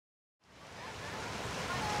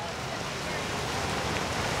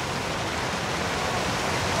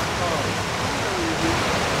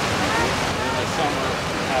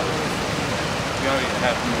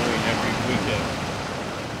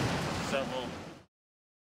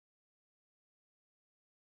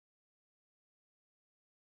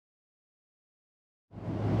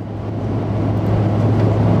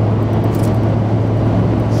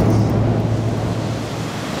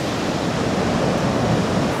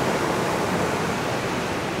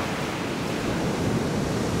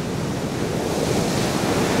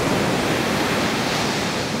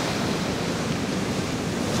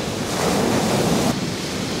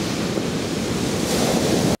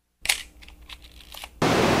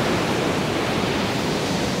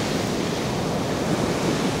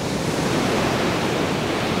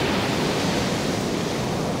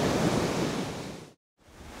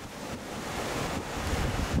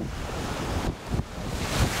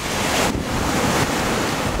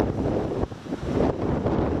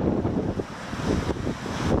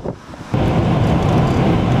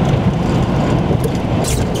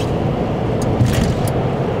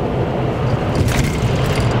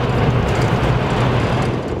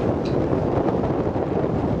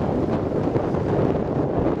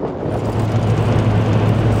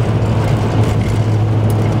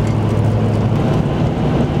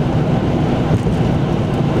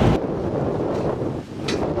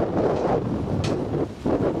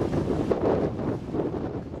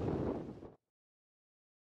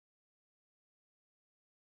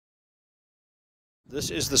This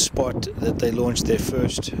is the spot that they launched their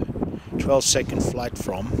first 12-second flight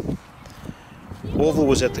from. Orville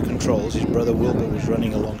was at the controls, his brother Wilbur was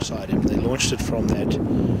running alongside him. They launched it from that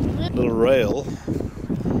little rail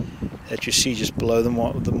that you see just below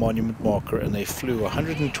the monument marker, and they flew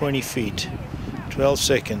 120 feet, 12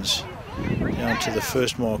 seconds, down to the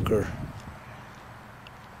first marker,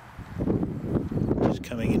 which is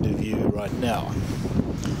coming into view right now.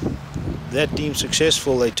 That deemed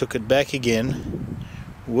successful, they took it back again.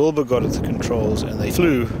 Wilbur got at the controls and they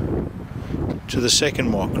flew to the second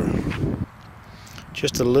marker,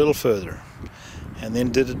 just a little further, and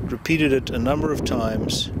then repeated it a number of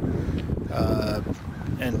times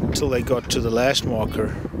until they got to the last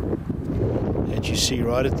marker that you see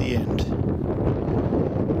right at the end.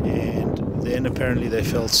 And then apparently they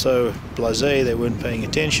felt so blasé they weren't paying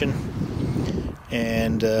attention,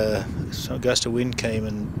 and so a gust of wind came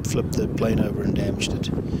and flipped the plane over and damaged it.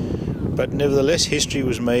 But nevertheless, history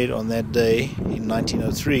was made on that day in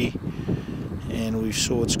 1903, and we've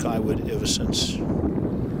soared skyward ever since.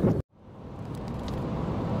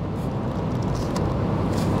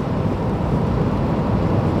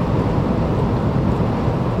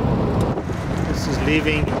 This is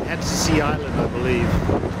leaving Anstey Island, I believe.